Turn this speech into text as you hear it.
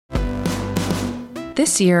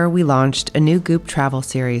This year, we launched a new Goop travel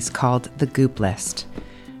series called The Goop List.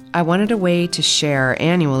 I wanted a way to share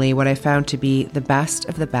annually what I found to be the best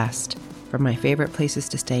of the best, from my favorite places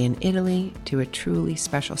to stay in Italy to a truly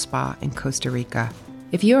special spa in Costa Rica.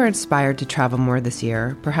 If you are inspired to travel more this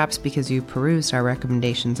year, perhaps because you perused our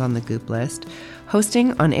recommendations on the Goop List,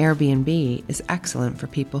 hosting on Airbnb is excellent for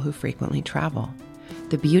people who frequently travel.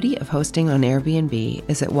 The beauty of hosting on Airbnb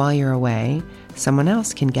is that while you're away, someone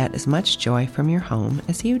else can get as much joy from your home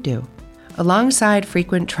as you do. Alongside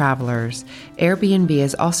frequent travelers, Airbnb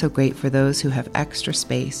is also great for those who have extra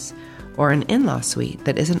space or an in-law suite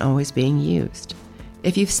that isn't always being used.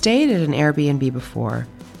 If you've stayed at an Airbnb before,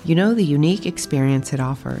 you know the unique experience it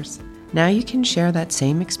offers. Now you can share that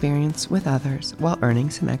same experience with others while earning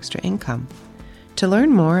some extra income. To learn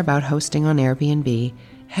more about hosting on Airbnb,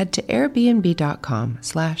 head to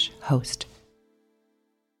airbnb.com/host.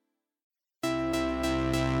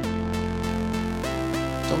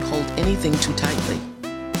 Don't hold anything too tightly.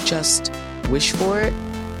 Just wish for it,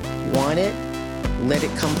 want it, let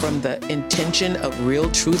it come from the intention of real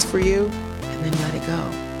truth for you, and then let it go.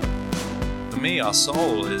 For me, our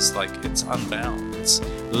soul is like, it's unbound, it's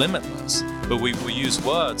limitless, but we will use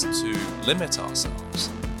words to limit ourselves.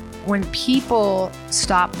 When people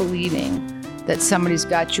stop believing that somebody's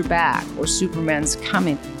got your back or Superman's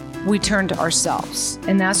coming, we turn to ourselves,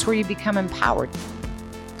 and that's where you become empowered.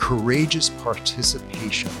 Courageous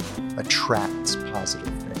participation attracts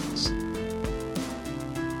positive things.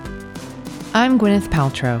 I'm Gwyneth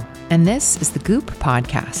Paltrow, and this is the Goop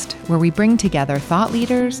Podcast, where we bring together thought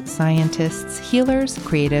leaders, scientists, healers,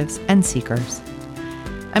 creatives, and seekers.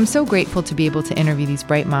 I'm so grateful to be able to interview these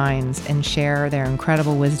bright minds and share their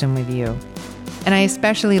incredible wisdom with you. And I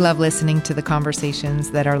especially love listening to the conversations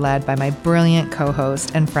that are led by my brilliant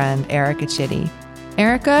co-host and friend, Erica Chitty.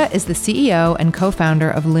 Erica is the CEO and co-founder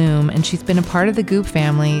of Loom, and she's been a part of the Goop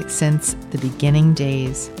family since the beginning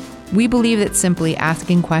days. We believe that simply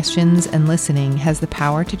asking questions and listening has the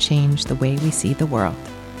power to change the way we see the world.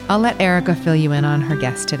 I'll let Erica fill you in on her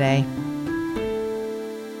guest today.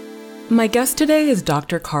 My guest today is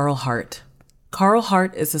Dr. Carl Hart. Carl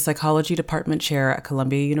Hart is the psychology department chair at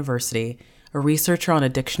Columbia University, a researcher on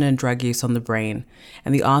addiction and drug use on the brain,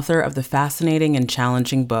 and the author of the fascinating and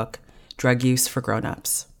challenging book, Drug Use for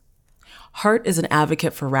Grown-Ups. Hart is an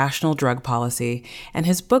advocate for rational drug policy, and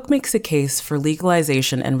his book makes a case for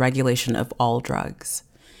legalization and regulation of all drugs.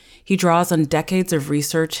 He draws on decades of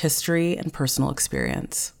research, history, and personal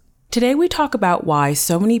experience. Today we talk about why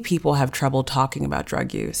so many people have trouble talking about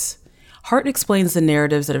drug use. Hart explains the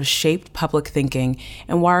narratives that have shaped public thinking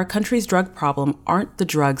and why our country's drug problem aren't the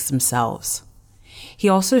drugs themselves. He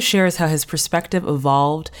also shares how his perspective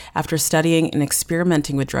evolved after studying and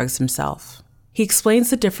experimenting with drugs himself. He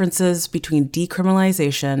explains the differences between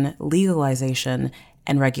decriminalization, legalization,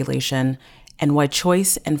 and regulation, and why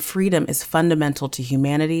choice and freedom is fundamental to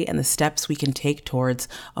humanity and the steps we can take towards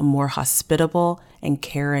a more hospitable and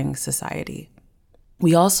caring society.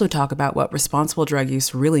 We also talk about what responsible drug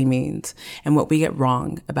use really means and what we get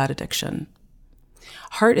wrong about addiction.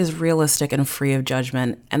 Hart is realistic and free of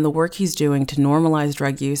judgment, and the work he's doing to normalize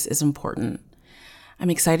drug use is important. I'm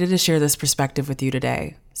excited to share this perspective with you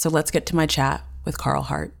today, so let's get to my chat with Carl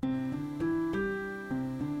Hart.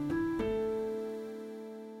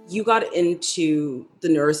 You got into the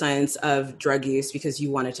neuroscience of drug use because you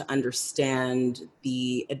wanted to understand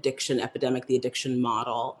the addiction epidemic, the addiction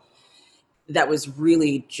model that was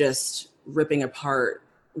really just ripping apart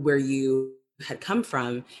where you had come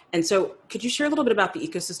from. And so could you share a little bit about the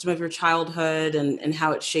ecosystem of your childhood and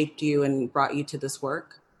how it shaped you and brought you to this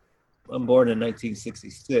work? I'm born in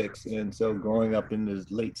 1966. And so growing up in the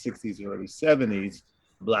late 60s, early 70s,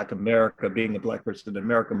 Black America, being a Black person in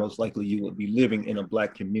America, most likely you would be living in a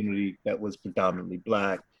Black community that was predominantly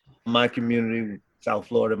Black. My community, South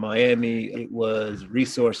Florida, Miami, it was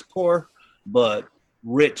resource poor, but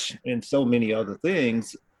rich in so many other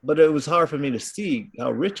things. But it was hard for me to see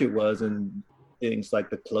how rich it was in things like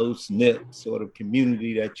the close-knit sort of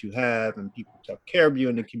community that you have, and people took care of you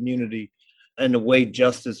in the community, and the way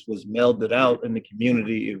justice was melded out in the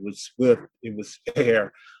community. It was swift, it was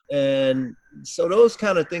fair. And so those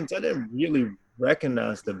kind of things, I didn't really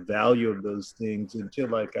recognize the value of those things until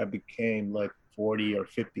like I became like 40 or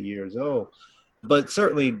 50 years old. But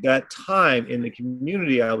certainly that time in the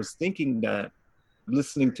community, I was thinking that,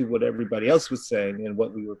 listening to what everybody else was saying and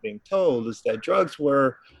what we were being told, is that drugs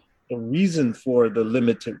were the reason for the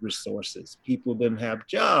limited resources. People didn't have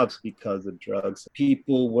jobs because of drugs.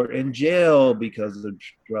 People were in jail because of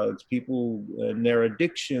drugs. People and their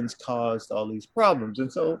addictions caused all these problems.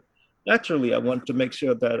 And so naturally, I wanted to make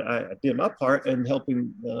sure that I did my part in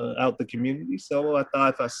helping out the community. So I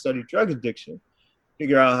thought if I studied drug addiction,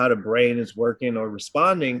 figure out how the brain is working or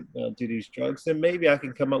responding to these drugs, then maybe I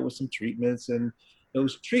can come up with some treatments, and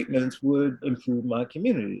those treatments would improve my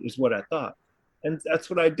community, is what I thought. And that's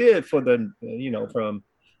what I did for from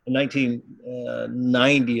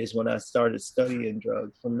 1990 is when I started studying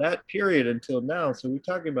drugs. From that period until now, so we're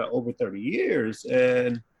talking about over 30 years.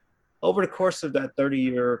 And over the course of that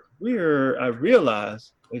 30-year career, I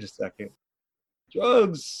realized, wait a second,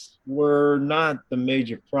 drugs were not the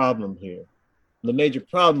major problem here. The major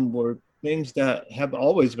problem were things that have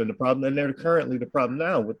always been the problem, and they're currently the problem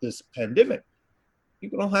now with this pandemic.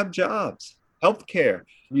 People don't have jobs, healthcare,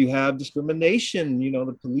 you have discrimination,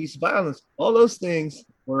 the police violence, all those things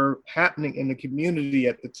were happening in the community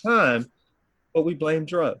at the time, but we blame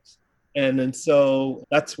drugs. And so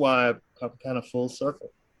that's why I've come kind of full circle.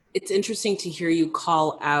 It's interesting to hear you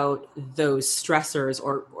call out those stressors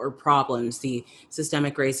or problems, the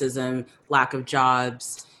systemic racism, lack of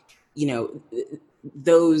jobs,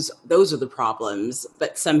 those are the problems,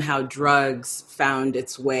 but somehow drugs found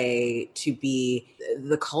its way to be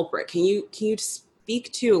the culprit. Can you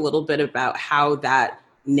speak to a little bit about how that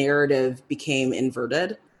narrative became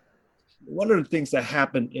inverted? One of the things that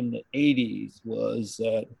happened in the 80s was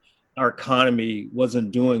that our economy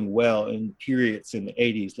wasn't doing well in periods in the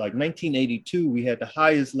 80s. Like 1982, we had the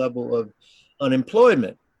highest level of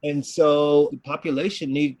unemployment. And so the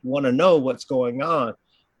population want to know what's going on.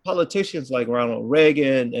 Politicians like Ronald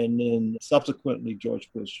Reagan and then subsequently George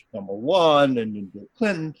Bush #1 and then Bill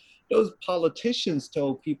Clinton, those politicians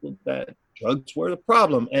told people that drugs were the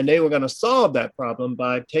problem and they were going to solve that problem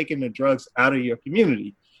by taking the drugs out of your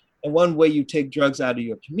community. And one way you take drugs out of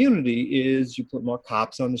your community is you put more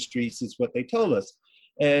cops on the streets, is what they told us.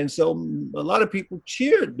 And so a lot of people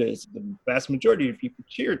cheered this. The vast majority of people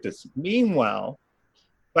cheered this. Meanwhile,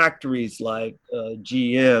 factories like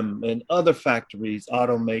GM and other factories,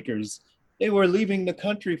 automakers, they were leaving the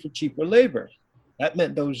country for cheaper labor. That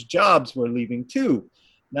meant those jobs were leaving too.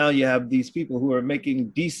 Now you have these people who are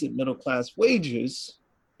making decent middle-class wages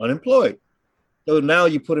unemployed. So now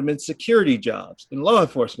you put them in security jobs, in law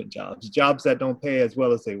enforcement jobs that don't pay as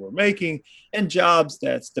well as they were making, and jobs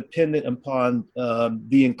that's dependent upon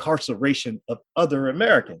the incarceration of other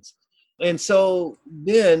Americans. And so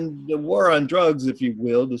then the war on drugs, if you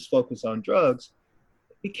will, this focus on drugs,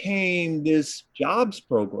 became this jobs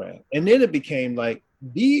program. And then it became like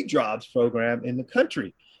the jobs program in the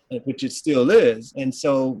country, which it still is. And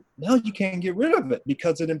so now you can't get rid of it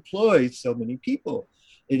because it employs so many people.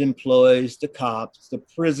 It employs the cops, the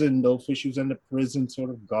prison, the officials in the prison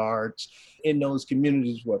sort of guards in those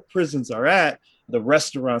communities where prisons are at, the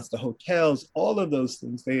restaurants, the hotels, all of those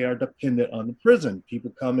things, they are dependent on the prison.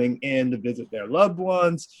 People coming in to visit their loved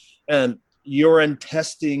ones, and urine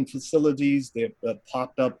testing facilities, they've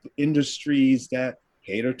popped up industries that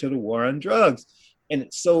cater to the war on drugs. And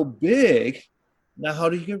it's so big. Now, how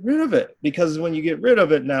do you get rid of it? Because when you get rid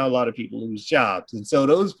of it, now a lot of people lose jobs. And so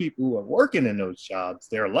those people who are working in those jobs,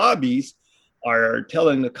 their lobbies are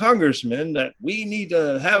telling the congressman that we need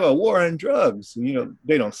to have a war on drugs.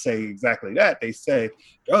 They don't say exactly that. They say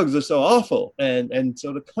drugs are so awful. And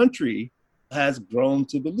so the country has grown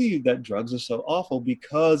to believe that drugs are so awful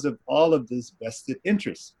because of all of this vested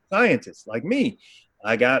interest. Scientists like me,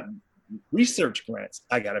 I got research grants.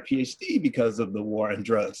 I got a PhD because of the war on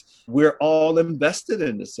drugs. We're all invested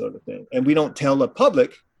in this sort of thing. And we don't tell the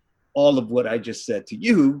public all of what I just said to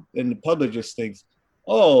you. And the public just thinks,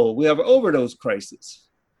 oh, we have an overdose crisis.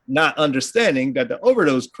 Not understanding that the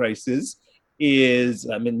overdose crisis is,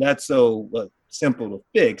 that's so simple to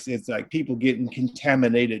fix. It's like people getting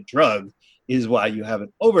contaminated drugs is why you have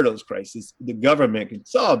an overdose crisis. The government can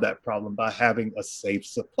solve that problem by having a safe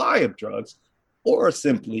supply of drugs, or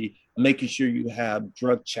simply making sure you have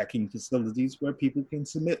drug checking facilities where people can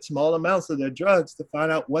submit small amounts of their drugs to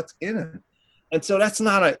find out what's in them. And so that's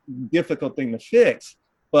not a difficult thing to fix,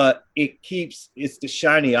 but it's the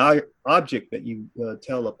shiny object that you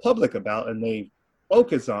tell the public about and they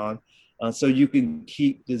focus on so you can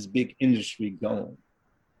keep this big industry going.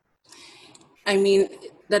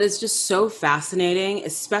 That is just so fascinating,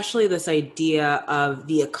 especially this idea of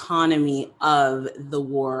the economy of the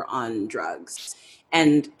war on drugs.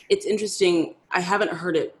 And it's interesting, I haven't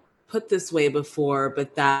heard it put this way before,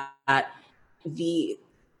 but that the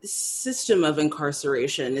system of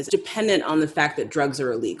incarceration is dependent on the fact that drugs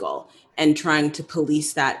are illegal and trying to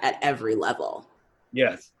police that at every level.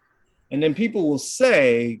 Yes. And then people will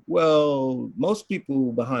say, well, most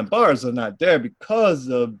people behind bars are not there because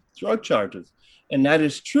of drug charges. And that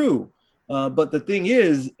is true. But the thing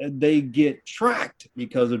is, they get tracked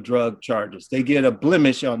because of drug charges. They get a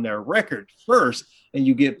blemish on their record first, and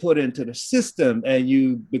you get put into the system and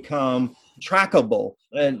you become trackable.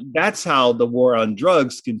 And that's how the war on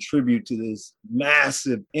drugs contribute to this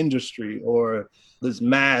massive industry or this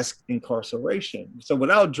mass incarceration. So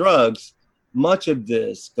without drugs, much of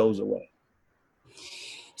this goes away.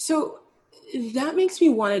 So that makes me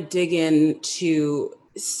want to dig into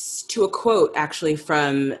a quote actually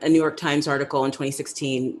from a New York Times article in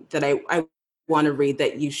 2016 that I want to read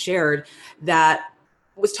that you shared that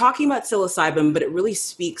was talking about psilocybin, but it really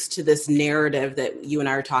speaks to this narrative that you and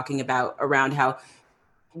I are talking about around how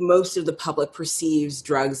most of the public perceives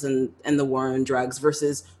drugs and the war on drugs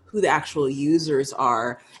versus who the actual users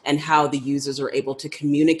are and how the users are able to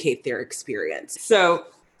communicate their experience. So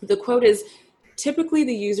the quote is, typically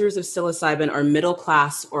the users of psilocybin are middle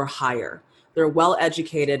class or higher. They're well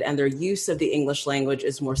educated and their use of the English language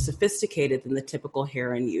is more sophisticated than the typical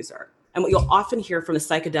heroin user. And what you'll often hear from a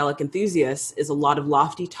psychedelic enthusiast is a lot of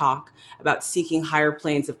lofty talk about seeking higher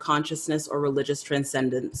planes of consciousness or religious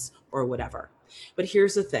transcendence or whatever. But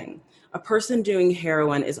here's the thing. A person doing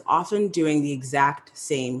heroin is often doing the exact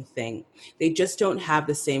same thing. They just don't have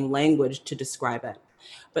the same language to describe it.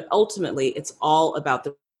 But ultimately, it's all about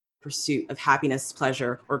the pursuit of happiness,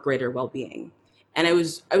 pleasure, or greater well-being. And I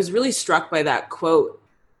was really struck by that quote,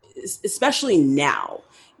 especially now,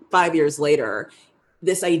 5 years later,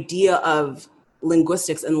 this idea of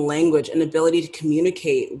linguistics and language and ability to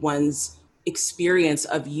communicate one's experience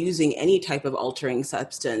of using any type of altering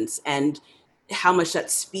substance and how much that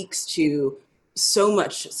speaks to so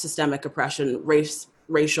much systemic oppression,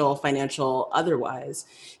 racial, financial, otherwise.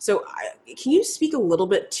 So can you speak a little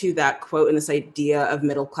bit to that quote and this idea of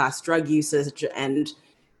middle-class drug usage and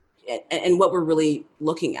what we're really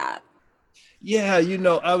looking at? Yeah,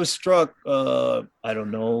 I was struck, I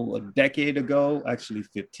don't know, a decade ago, actually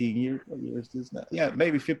 15 years, what year is this now? Yeah,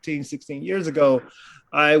 maybe 15, 16 years ago,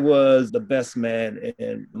 I was the best man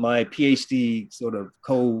in my PhD sort of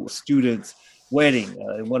co-student's wedding,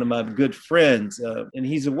 one of my good friends, and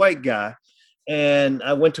he's a white guy. And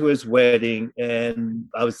I went to his wedding and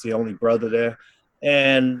I was the only brother there.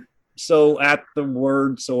 And so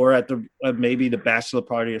afterwards, or at maybe the bachelor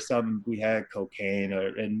party or something, we had cocaine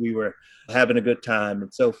and we were having a good time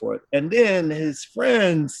and so forth. And then his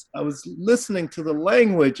friends, I was listening to the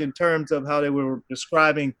language in terms of how they were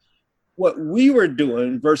describing what we were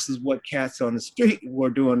doing versus what cats on the street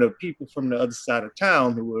were doing to people from the other side of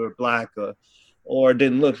town who were Black or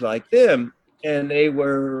didn't look like them. And they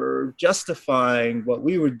were justifying what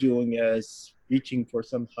we were doing as reaching for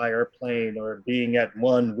some higher plane or being at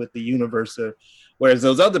one with the universe, whereas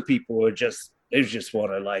those other people they just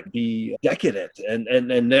want to be decadent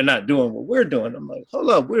and they're not doing what we're doing. I'm like, hold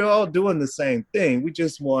up, we're all doing the same thing. We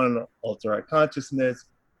just want to alter our consciousness,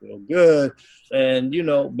 feel good, and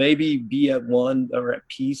maybe be at one or at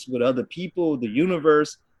peace with other people, the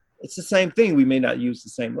universe. It's the same thing. We may not use the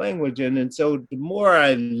same language. And so the more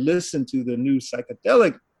I listen to the new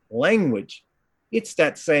psychedelic language, it's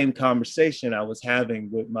that same conversation I was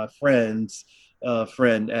having with my friend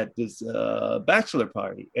at this bachelor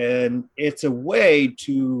party. And it's a way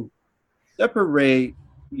to separate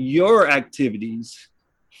your activities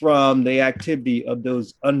from the activity of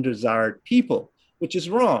those undesired people, which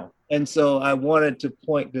is wrong. And so I wanted to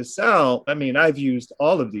point this out. I mean, I've used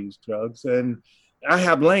all of these drugs and I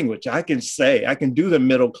have language. I can do the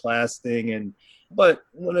middle class thing. But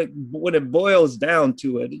when it boils down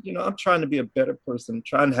to it, I'm trying to be a better person,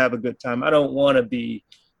 trying to have a good time. I don't want to be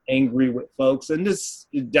angry with folks. And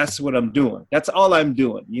that's what I'm doing. That's all I'm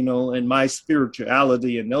doing, and my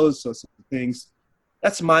spirituality and those sorts of things.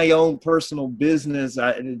 That's my own personal business.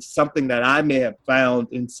 It's something that I may have found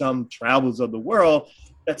in some travels of the world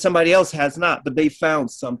that somebody else has not, but they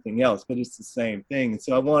found something else, but it's the same thing. And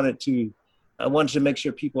so I wanted to make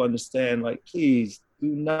sure people understand, please do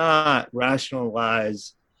not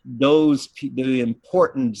rationalize the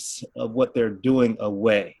importance of what they're doing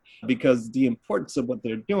away, because the importance of what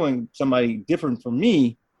they're doing, somebody different from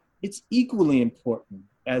me, it's equally important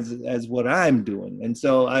as what I'm doing. And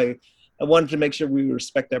so I wanted to make sure we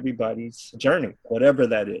respect everybody's journey, whatever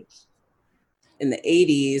that is. In the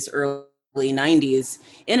 80s, early 90s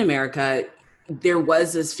in America, there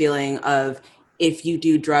was this feeling of, if you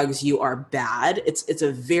do drugs, you are bad. It's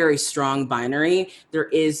a very strong binary. There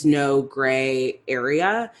is no gray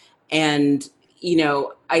area. And,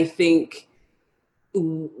 I think,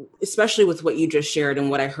 especially with what you just shared and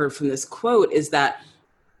what I heard from this quote, is that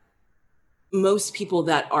most people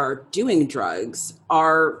that are doing drugs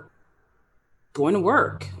are going to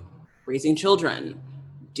work, raising children,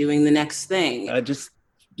 doing the next thing. I just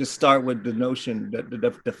just start with the notion that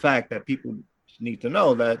the fact that people need to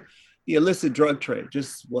know that the illicit drug trade,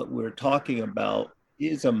 just what we're talking about,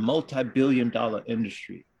 is a multi-billion-dollar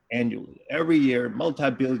industry annually. Every year,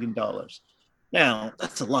 multi-billion dollars. Now,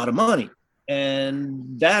 that's a lot of money.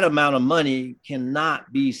 And that amount of money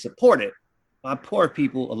cannot be supported by poor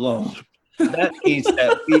people alone. That means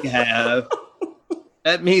that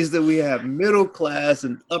we have middle class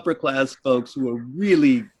and upper class folks who are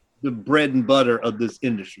really the bread and butter of this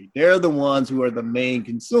industry. They're the ones who are the main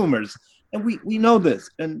consumers. And we know this,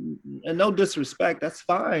 and no disrespect, that's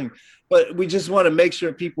fine. But we just want to make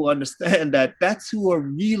sure people understand that that's who are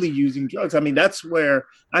really using drugs. I mean, that's where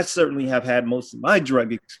I certainly have had most of my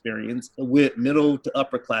drug experience, with middle to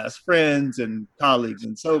upper class friends and colleagues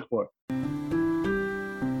and so forth.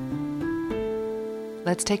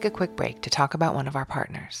 Let's take a quick break to talk about one of our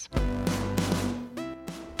partners.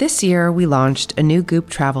 This year, we launched a new Goop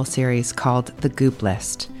travel series called The Goop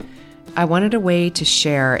List. I wanted a way to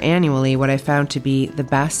share annually what I found to be the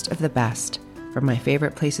best of the best, from my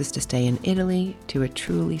favorite places to stay in Italy to a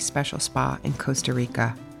truly special spa in Costa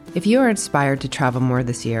Rica. If you are inspired to travel more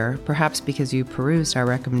this year, perhaps because you perused our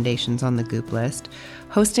recommendations on the Goop List,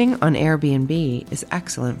 hosting on Airbnb is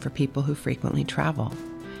excellent for people who frequently travel.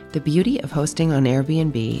 The beauty of hosting on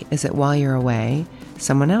Airbnb is that while you're away,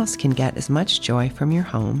 someone else can get as much joy from your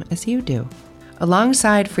home as you do.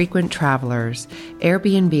 Alongside frequent travelers,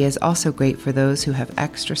 Airbnb is also great for those who have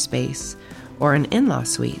extra space or an in-law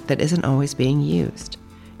suite that isn't always being used.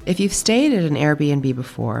 If you've stayed at an Airbnb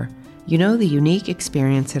before, you know the unique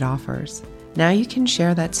experience it offers. Now you can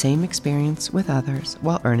share that same experience with others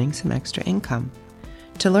while earning some extra income.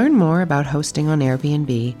 To learn more about hosting on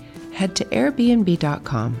Airbnb, head to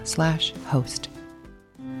airbnb.com/host.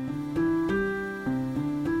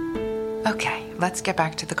 Okay, let's get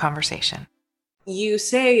back to the conversation. You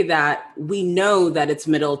say that we know that it's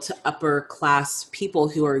middle to upper class people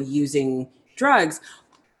who are using drugs,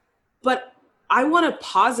 but I want to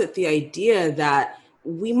posit the idea that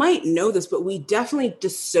we might know this, but we definitely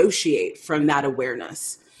dissociate from that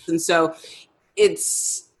awareness. And so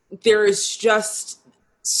there is just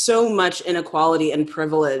so much inequality and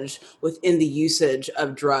privilege within the usage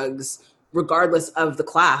of drugs, regardless of the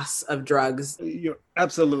class of drugs. You're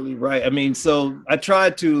absolutely right. I mean, so I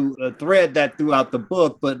tried to thread that throughout the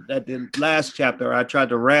book, but at the last chapter, I tried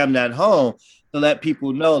to ram that home to let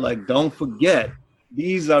people know, like, don't forget,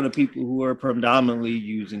 these are the people who are predominantly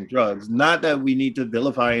using drugs. Not that we need to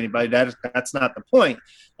vilify anybody. That's not the point.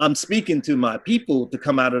 I'm speaking to my people to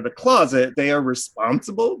come out of the closet. They are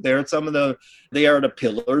responsible. They are the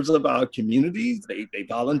pillars of our communities. They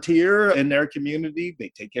volunteer in their community. They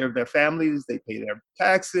take care of their families. They pay their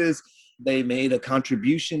taxes. They made a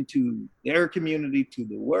contribution to their community, to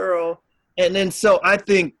the world. And then, so I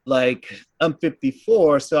think, like, I'm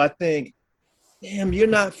 54, so I think, damn, you're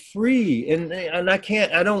not free. And I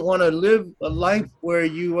don't want to live a life where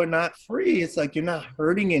you are not free. It's like, you're not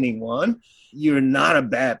hurting anyone. You're not a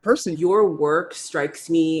bad person. Your work strikes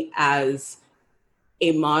me as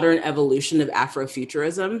a modern evolution of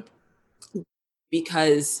Afrofuturism,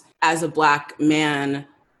 because as a Black man,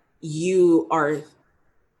 who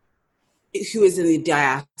is in the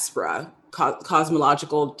diaspora,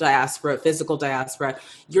 cosmological diaspora, physical diaspora,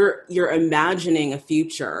 you're imagining a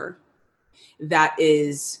future that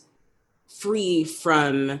is free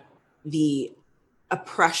from the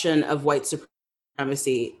oppression of white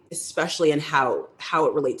supremacy, especially in how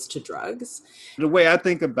it relates to drugs. The way I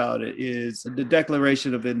think about it is the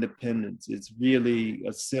Declaration of Independence. It's really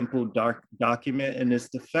a simple document, and it's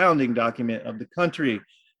the founding document of the country,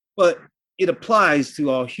 but it applies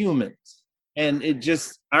to all humans, and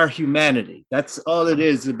our humanity. That's all it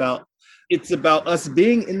is about. It's about us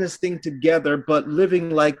being in this thing together, but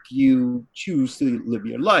living like you choose to live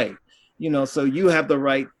your life. So you have the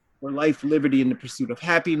right for life, liberty, and the pursuit of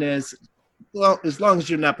happiness, well, as long as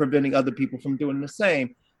you're not preventing other people from doing the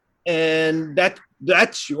same. And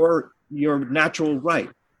that's your natural right.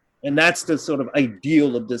 And that's the sort of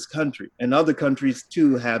ideal of this country. And other countries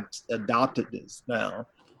too have adopted this now.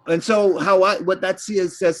 And so what that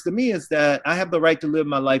says to me is that I have the right to live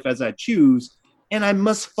my life as I choose, and I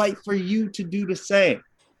must fight for you to do the same.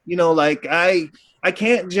 Like I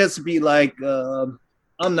can't just be like,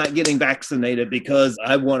 I'm not getting vaccinated because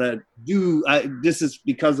I want to this is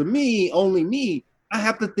because of me, only me. I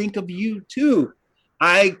have to think of you too.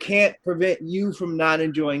 I can't prevent you from not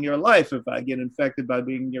enjoying your life if I get infected by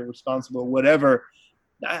being irresponsible or whatever.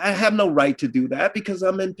 I have no right to do that because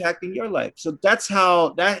I'm impacting your life. So that's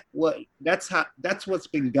what's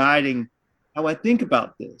been guiding how I think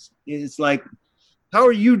about this. It's like, how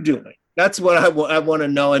are you doing? That's what I want to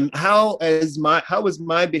know. And how is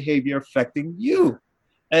my behavior affecting you?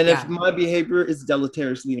 And if my behavior is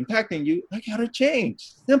deleteriously impacting you, I gotta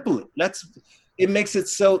change. Simply, it makes it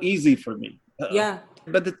so easy for me.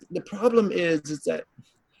 But the problem is that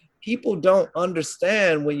people don't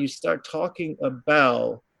understand when you start talking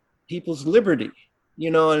about people's liberty,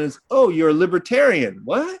 and it's, oh, you're a libertarian.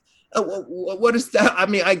 What? What is that? I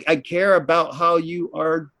mean, I care about how you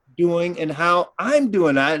are doing and how I'm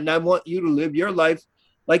doing. And I want you to live your life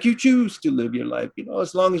like you choose to live your life,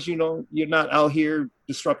 as long as you're not out here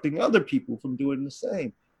disrupting other people from doing the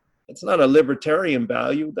same. It's not a libertarian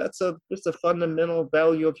value. That's just a fundamental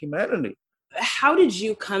value of humanity. How did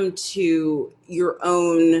you come to your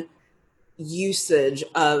own usage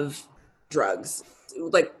of drugs?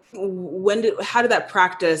 Like, how did that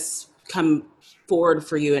practice come forward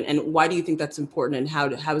for you, and why do you think that's important, and how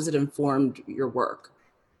has it informed your work?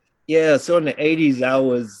 Yeah, so in the 80s, I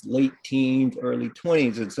was late teens, early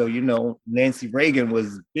 20s. And so, Nancy Reagan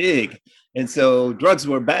was big. And so drugs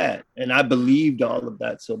were bad. And I believed all of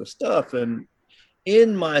that sort of stuff. And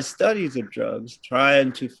in my studies of drugs,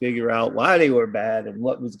 trying to figure out why they were bad and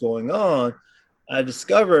what was going on, I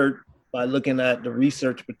discovered, by looking at the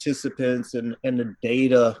research participants and the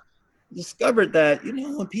data, discovered that,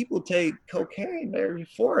 when people take cocaine, they're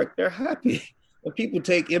euphoric, they're happy. When people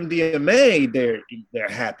take MDMA, they're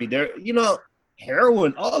happy. They're,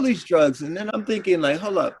 heroin, all these drugs. And then I'm thinking, like,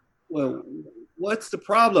 hold up, well, what's the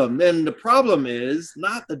problem? Then the problem is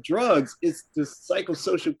not the drugs, it's the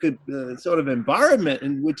psychosocial sort of environment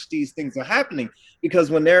in which these things are happening. Because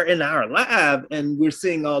when they're in our lab and we're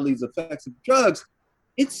seeing all these effects of drugs,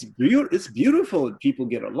 it's beautiful. People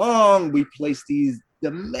get along. We place these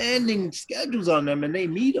demanding schedules on them and they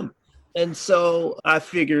meet them. And so I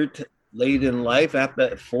figured, late in life,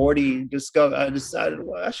 after 40, I decided,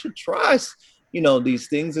 well, I should try, these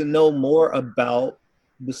things and know more about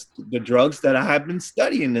the drugs that I have been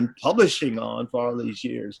studying and publishing on for all these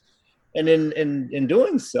years. And in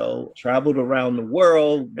doing so, traveled around the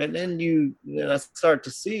world, and then I start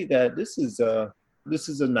to see that this is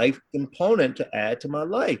a nice component to add to my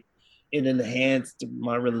life. It enhanced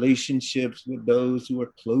my relationships with those who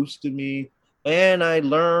are close to me. And I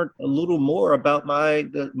learned a little more about my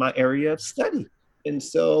area of study. And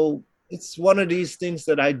so it's one of these things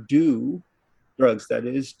that I do, drugs, that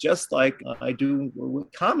is, just like I do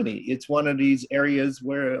with comedy. It's one of these areas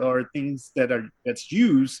or things that's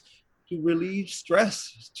used to relieve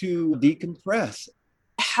stress, to decompress.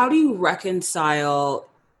 How do you reconcile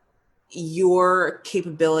your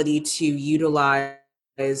capability to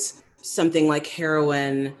utilize something like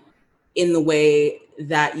heroin in the way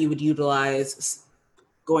that you would utilize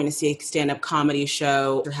going to see a stand-up comedy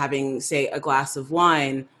show or having, say, a glass of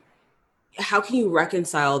wine? How can you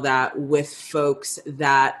reconcile that with folks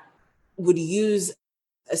that would use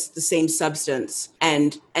the same substance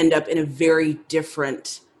and end up in a very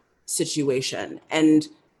different situation? And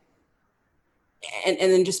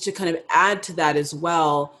then just to kind of add to that as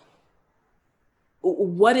well,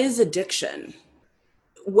 what is addiction?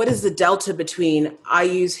 What is the delta between I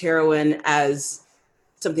use heroin as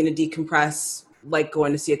something to decompress, like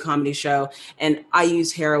going to see a comedy show, and I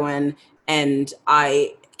use heroin and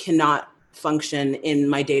I cannot function in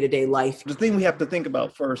my day-to-day life? The thing we have to think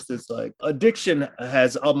about first is, like, addiction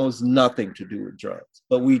has almost nothing to do with drugs,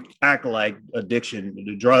 but we act like addiction,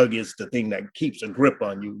 the drug, is the thing that keeps a grip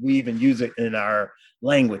on you. We even use it in our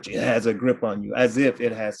language. It has a grip on you, as if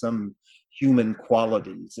it has some human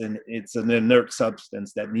qualities, and it's an inert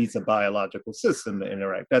substance that needs a biological system to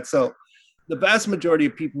interact. So the vast majority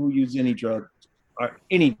of people who use any drug,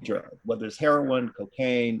 whether it's heroin,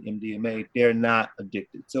 cocaine, MDMA, they're not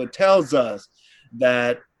addicted. So it tells us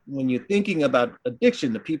that when you're thinking about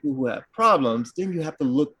addiction, the people who have problems, then you have to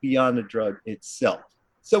look beyond the drug itself.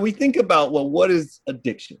 So we think about, well, what is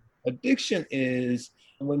addiction? Addiction is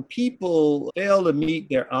when people fail to meet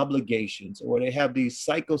their obligations, or they have these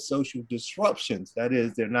psychosocial disruptions. That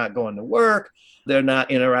is, they're not going to work, they're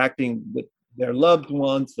not interacting with their loved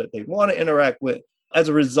ones that they want to interact with as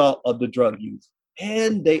a result of the drug use,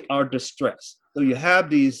 and they are distressed. So you have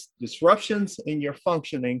these disruptions in your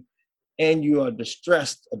functioning, and you are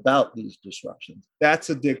distressed about these disruptions.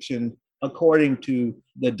 That's addiction, according to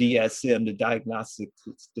the DSM, the Diagnostic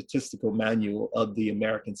Statistical Manual of the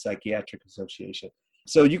American Psychiatric Association.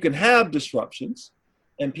 So you can have disruptions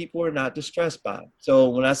and people are not distressed by it. So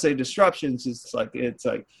when I say disruptions, it's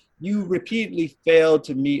like you repeatedly fail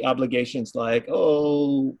to meet obligations, like,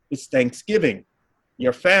 oh, it's Thanksgiving,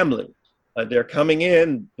 your family, they're coming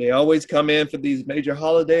in, they always come in for these major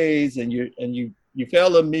holidays, and you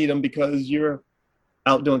fail to meet them because you're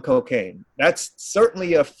out doing cocaine. That's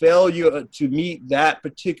certainly a failure to meet that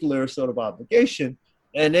particular sort of obligation.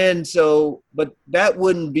 And then but that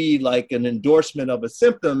wouldn't be like an endorsement of a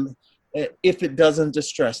symptom if it doesn't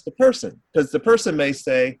distress the person. Because the person may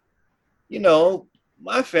say,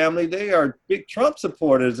 my family, they are big Trump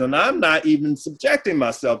supporters, and I'm not even subjecting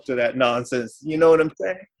myself to that nonsense. You know what I'm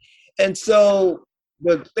saying? And so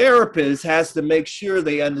the therapist has to make sure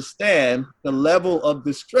they understand the level of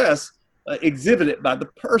distress exhibited by the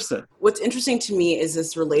person. What's interesting to me is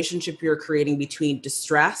this relationship you're creating between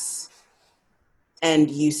distress and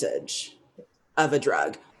usage of a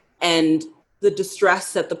drug, and the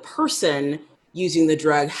distress that the person using the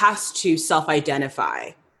drug has to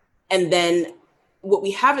self-identify. And then what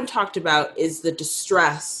we haven't talked about is the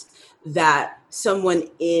distress that someone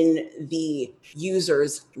in the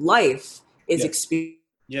user's life is experiencing.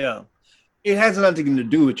 Yeah. It has nothing to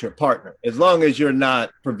do with your partner, as long as you're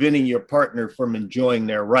not preventing your partner from enjoying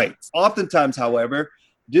their rights. Oftentimes, however,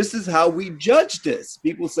 this is how we judge this.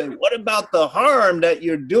 People say, what about the harm that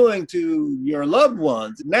you're doing to your loved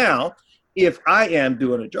ones? Now, if I am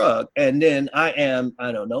doing a drug and then I am,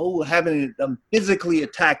 having them physically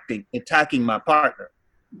attacking my partner,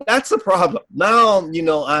 that's a problem. Now,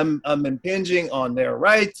 I'm impinging on their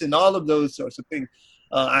rights and all of those sorts of things.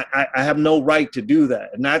 I have no right to do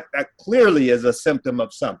that. And that clearly is a symptom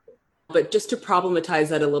of something. But just to problematize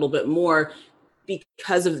that a little bit more,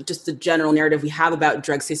 because of just the general narrative we have about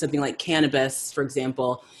drugs, say something like cannabis, for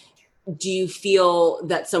example, do you feel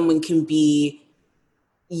that someone can be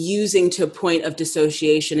using to a point of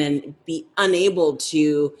dissociation and be unable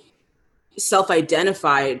to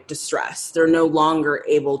self-identify distress? They're no longer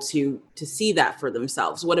able to see that for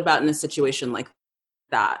themselves. What about in a situation like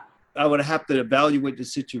that? I would have to evaluate the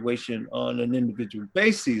situation on an individual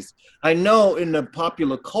basis. I know in the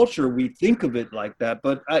popular culture, we think of it like that,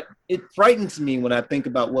 but it frightens me when I think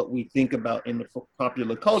about what we think about in the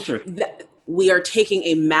popular culture. We are taking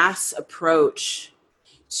a mass approach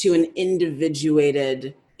to an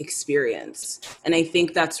individuated experience. And I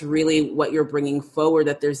think that's really what you're bringing forward,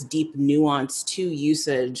 that there's deep nuance to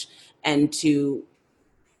usage and to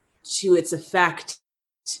its effect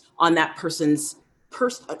on that person's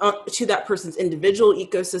to that person's individual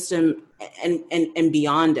ecosystem and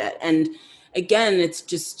beyond it. And again, it's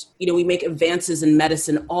just, we make advances in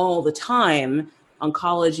medicine all the time,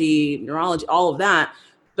 oncology, neurology, all of that.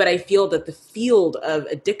 But I feel that the field of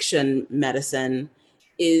addiction medicine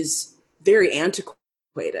is very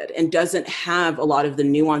antiquated and doesn't have a lot of the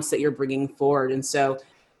nuance that you're bringing forward. And so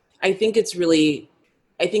I think it's really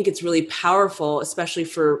powerful, especially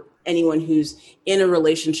for anyone who's in a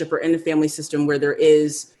relationship or in a family system where there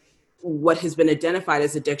is what has been identified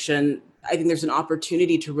as addiction. I think there's an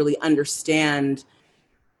opportunity to really understand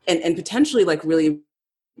and potentially really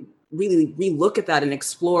relook at that and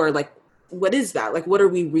explore, what is that? What are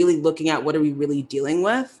we really looking at? What are we really dealing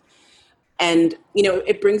with? And,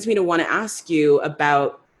 it brings me to want to ask you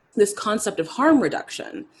about this concept of harm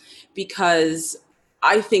reduction, because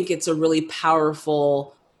I think it's a really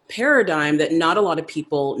powerful paradigm that not a lot of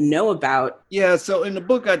people know about. Yeah, so in the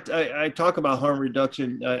book, I talk about harm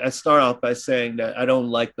reduction. I start off by saying that I don't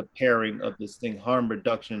like the pairing of this thing, harm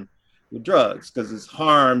reduction with drugs, because it's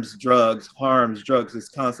harms, drugs, it's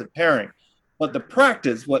constant pairing. But the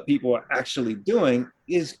practice, what people are actually doing,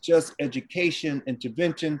 is just education,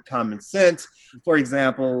 intervention, common sense. For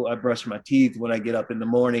example, I brush my teeth when I get up in the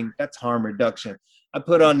morning. That's harm reduction. I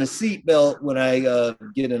put on the seatbelt when I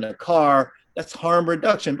get in a car. That's harm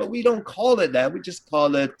reduction, but we don't call it that. We just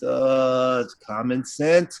call it common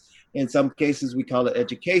sense. In some cases, we call it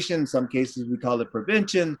education. In some cases, we call it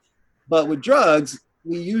prevention. But with drugs,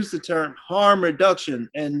 we use the term harm reduction,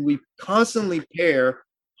 and we constantly pair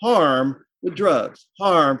harm with drugs,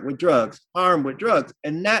 harm with drugs, harm with drugs.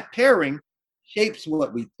 And that pairing shapes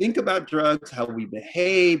what we think about drugs, how we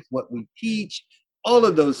behave, what we teach, all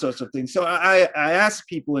of those sorts of things. So I ask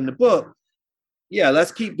people in the book,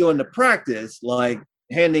 let's keep doing the practice, like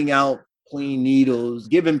handing out clean needles,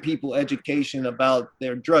 giving people education about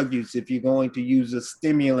their drug use. If you're going to use a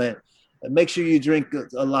stimulant, make sure you drink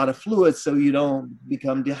a lot of fluids so you don't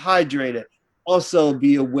become dehydrated. Also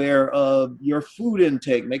be aware of your food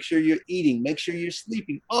intake. Make sure you're eating, make sure you're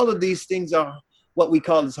sleeping. All of these things are what we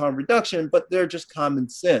call as harm reduction, but they're just common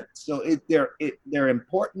sense. So they're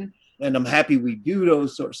important. And I'm happy we do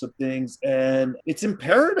those sorts of things. And it's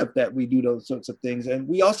imperative that we do those sorts of things. And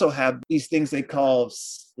we also have these things they call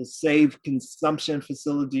safe consumption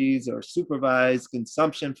facilities or supervised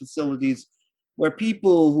consumption facilities, where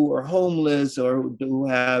people who are homeless or who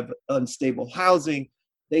have unstable housing,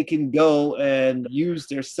 they can go and use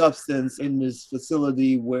their substance in this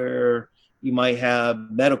facility where You might have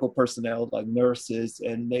medical personnel like nurses,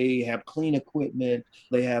 and they have clean equipment,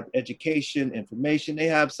 they have education, information, they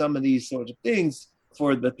have some of these sorts of things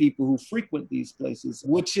for the people who frequent these places,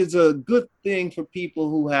 which is a good thing for people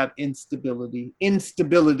who have instability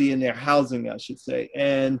in their housing, I should say.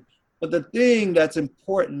 But the thing that's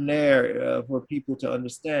important there for people to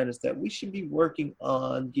understand is that we should be working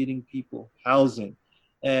on getting people housing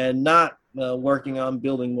and not working on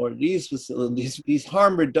building more of these facilities. These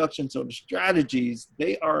harm reduction sort of strategies,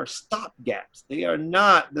 they are stopgaps. They are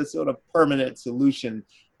not the sort of permanent solution.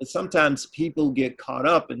 But sometimes people get caught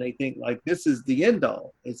up and they think like this is the end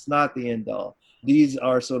all. It's not the end all. These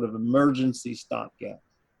are sort of emergency stopgaps.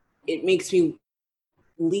 It makes me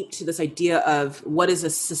leap to this idea of what is a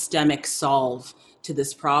systemic solve to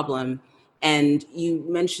this problem. And you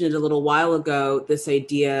mentioned it a little while ago, this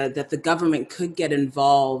idea that the government could get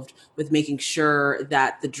involved with making sure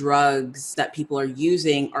that the drugs that people are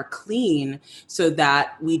using are clean so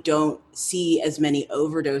that we don't see as many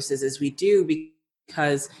overdoses as we do,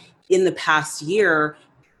 because in the past year,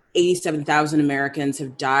 87,000 Americans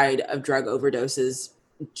have died of drug overdoses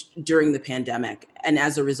during the pandemic, and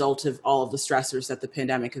as a result of all of the stressors that the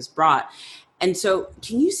pandemic has brought. And so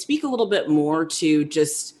can you speak a little bit more to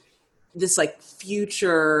just this like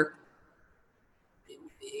future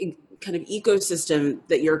kind of ecosystem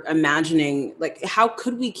that you're imagining? Like, how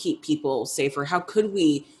could we keep people safer? How could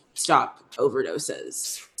we stop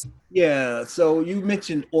overdoses? Yeah, so you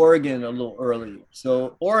mentioned Oregon a little earlier.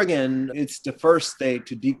 So Oregon, it's the first state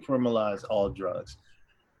to decriminalize all drugs.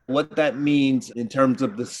 What that means in terms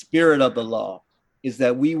of the spirit of the law is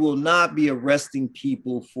that we will not be arresting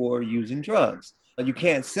people for using drugs. You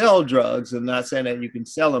can't sell drugs. I'm not saying that you can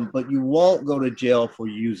sell them, but you won't go to jail for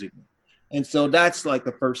using them. And so that's like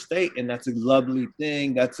the first state, and that's a lovely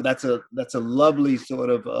thing. That's a lovely sort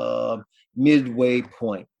of midway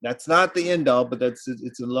point. That's not the end all, but it's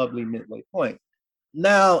a lovely midway point.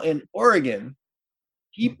 Now in Oregon,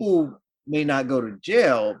 people may not go to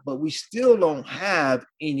jail, but we still don't have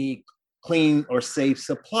any clean or safe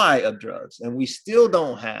supply of drugs. And we still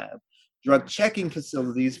don't have drug checking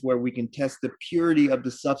facilities where we can test the purity of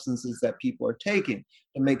the substances that people are taking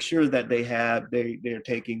to make sure that they're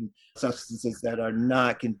taking substances that are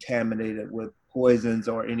not contaminated with poisons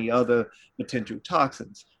or any other potential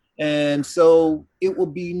toxins. And so it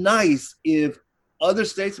would be nice if other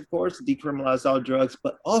states, of course, decriminalized all drugs,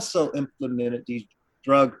 but also implemented these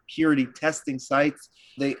drug purity testing sites.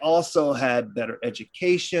 They also had better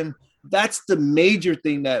education. That's the major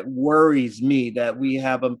thing that worries me, that we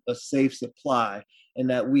have a safe supply and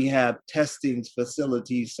that we have testing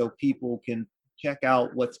facilities so people can check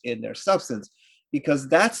out what's in their substance, because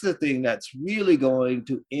that's the thing that's really going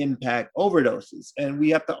to impact overdoses. And we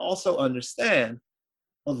have to also understand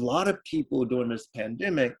a lot of people during this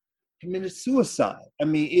pandemic committed suicide. I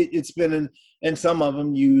mean, it's been and some of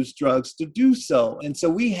them use drugs to do so. And so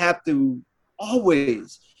we have to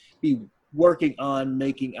always be working on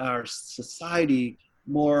making our society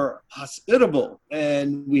more hospitable.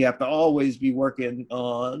 And we have to always be working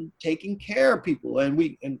on taking care of people.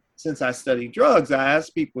 And since I study drugs, I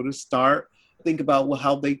ask people to think about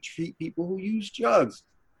how they treat people who use drugs.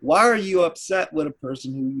 Why are you upset with a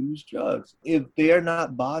person who uses drugs? If they're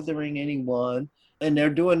not bothering anyone and they're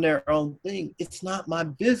doing their own thing, it's not my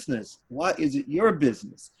business. Why is it your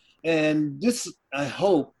business? And this, I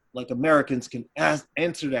hope, like Americans can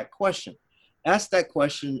answer that question. Ask that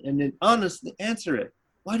question and then honestly answer it.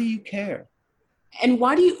 Why do you care? And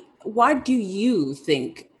why do you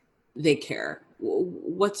think they care?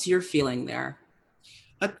 What's your feeling there?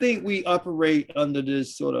 I think we operate under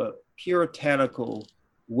this sort of puritanical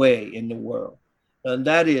way in the world. And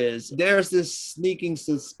that is, there's this sneaking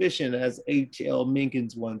suspicion, as H.L. Mencken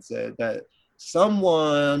once said, that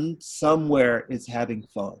someone somewhere is having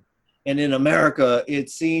fun. And in America, it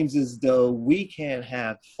seems as though we can't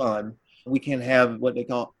have fun. We can have what they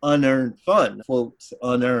call unearned fun, quotes,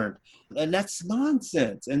 unearned. And that's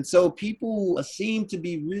nonsense. And so people seem to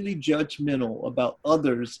be really judgmental about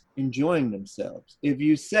others enjoying themselves. If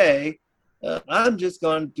you say, I'm just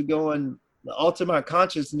going to go and alter my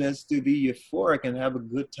consciousness to be euphoric and have a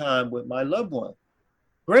good time with my loved one,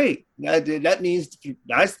 great. That means,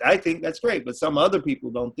 I think that's great, but some other people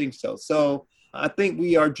don't think so. So I think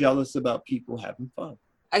we are jealous about people having fun.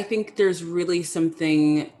 I think there's really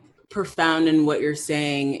something profound in what you're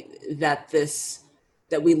saying, that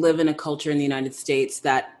we live in a culture in the United States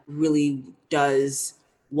that really does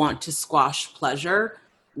want to squash pleasure,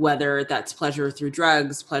 whether that's pleasure through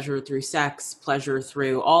drugs, pleasure through sex, pleasure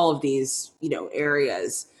through all of these,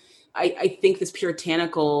 areas. I think this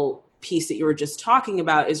puritanical piece that you were just talking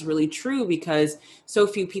about is really true, because so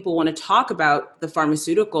few people want to talk about the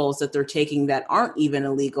pharmaceuticals that they're taking that aren't even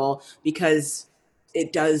illegal, because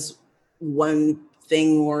it does one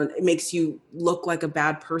thing or it makes you look like a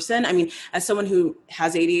bad person. I mean, as someone who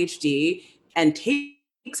has ADHD and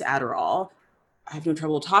takes Adderall, I have no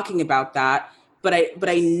trouble talking about that. But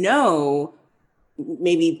I know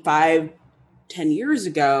maybe 5-10 years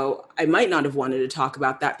ago, I might not have wanted to talk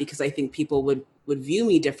about that because I think people would view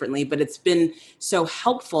me differently. But it's been so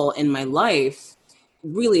helpful in my life.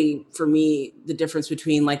 Really, for me, the difference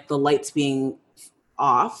between like the lights being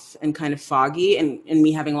off and kind of foggy and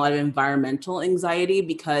me having a lot of environmental anxiety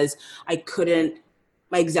because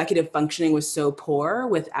my executive functioning was so poor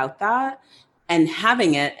without that, and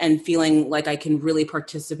having it and feeling like I can really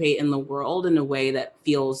participate in the world in a way that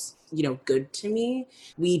feels, good to me.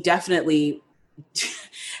 We definitely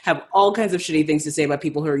have all kinds of shitty things to say about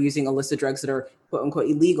people who are using illicit drugs that are quote unquote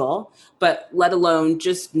illegal, but let alone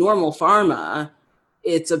just normal pharma.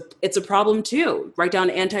 It's a problem too, right down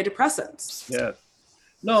to antidepressants. Yeah.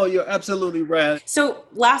 No, you're absolutely right. So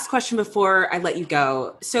last question before I let you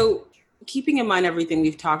go. So keeping in mind everything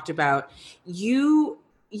we've talked about, you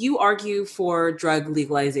argue for drug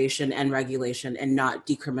legalization and regulation and not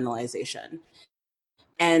decriminalization.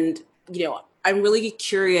 And, I'm really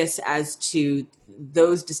curious as to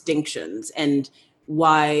those distinctions and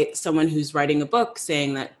why someone who's writing a book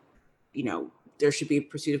saying that, there should be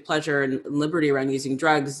pursuit of pleasure and liberty around using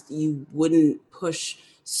drugs, you wouldn't push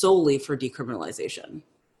solely for decriminalization.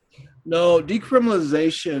 No,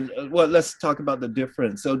 decriminalization, well, let's talk about the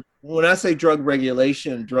difference. So when I say drug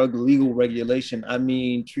regulation, drug legal regulation, I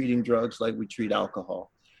mean treating drugs like we treat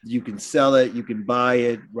alcohol. You can sell it, you can buy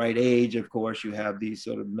it, right age, of course, you have these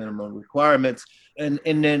sort of minimum requirements. And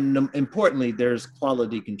then importantly, there's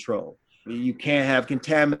quality control. You can't have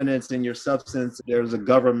contaminants in your substance. There's a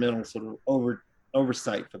governmental sort of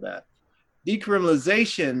oversight for that.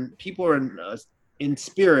 Decriminalization, people are in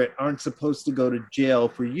spirit aren't supposed to go to jail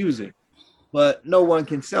for using, but no one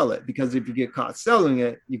can sell it because if you get caught selling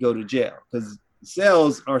it, you go to jail because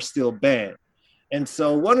sales are still banned. And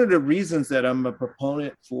so one of the reasons that I'm a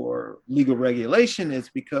proponent for legal regulation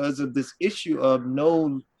is because of this issue of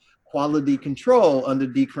no quality control under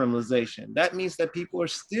decriminalization. That means that people are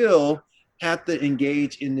still have to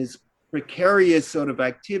engage in this precarious sort of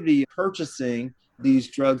activity, purchasing these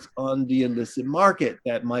drugs on the illicit market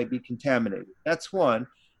that might be contaminated. That's one.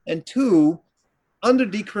 And two, under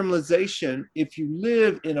decriminalization, if you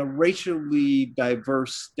live in a racially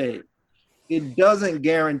diverse state, it doesn't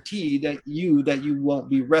guarantee that you won't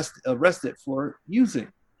be arrested for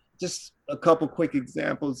using. Just a couple quick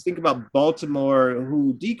examples. Think about Baltimore,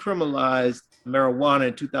 who decriminalized marijuana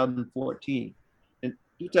in 2014. And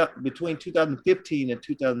between 2015 and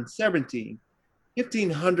 2017,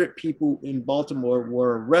 1,500 people in Baltimore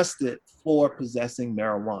were arrested for possessing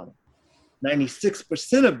marijuana.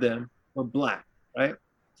 96% of them were Black, right?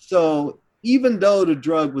 So even though the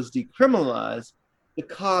drug was decriminalized, the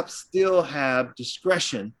cops still have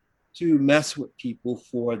discretion to mess with people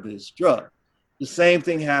for this drug. The same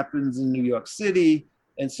thing happens in New York City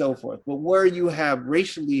and so forth. But where you have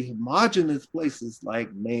racially homogenous places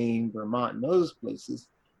like Maine, Vermont, and those places,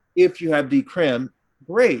 if you have decrim,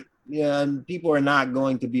 great. Yeah, and people are not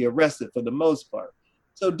going to be arrested for the most part.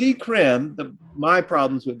 So decrim, my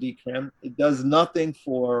problems with decrim, it does nothing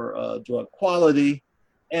for drug quality,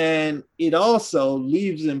 and it also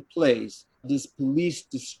leaves in place this police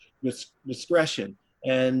discretion.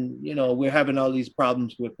 And, we're having all these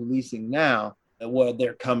problems with policing now where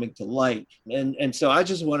they're coming to light. And so I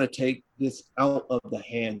just want to take this out of the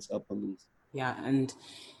hands of police. Yeah, and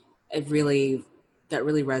that really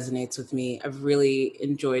resonates with me. I've really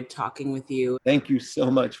enjoyed talking with you. Thank you so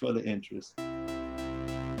much for the interest.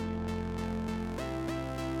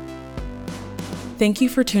 Thank you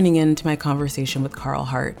for tuning in to my conversation with Carl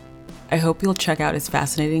Hart. I hope you'll check out his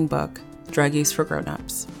fascinating book, Drug Use for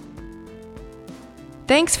Grown-Ups.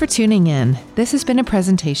 Thanks for tuning in. This has been a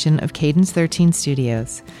presentation of Cadence 13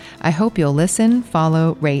 Studios. I hope you'll listen,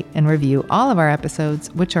 follow, rate, and review all of our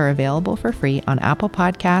episodes, which are available for free on Apple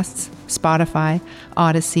Podcasts, Spotify,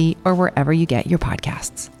 Odyssey, or wherever you get your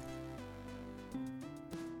podcasts.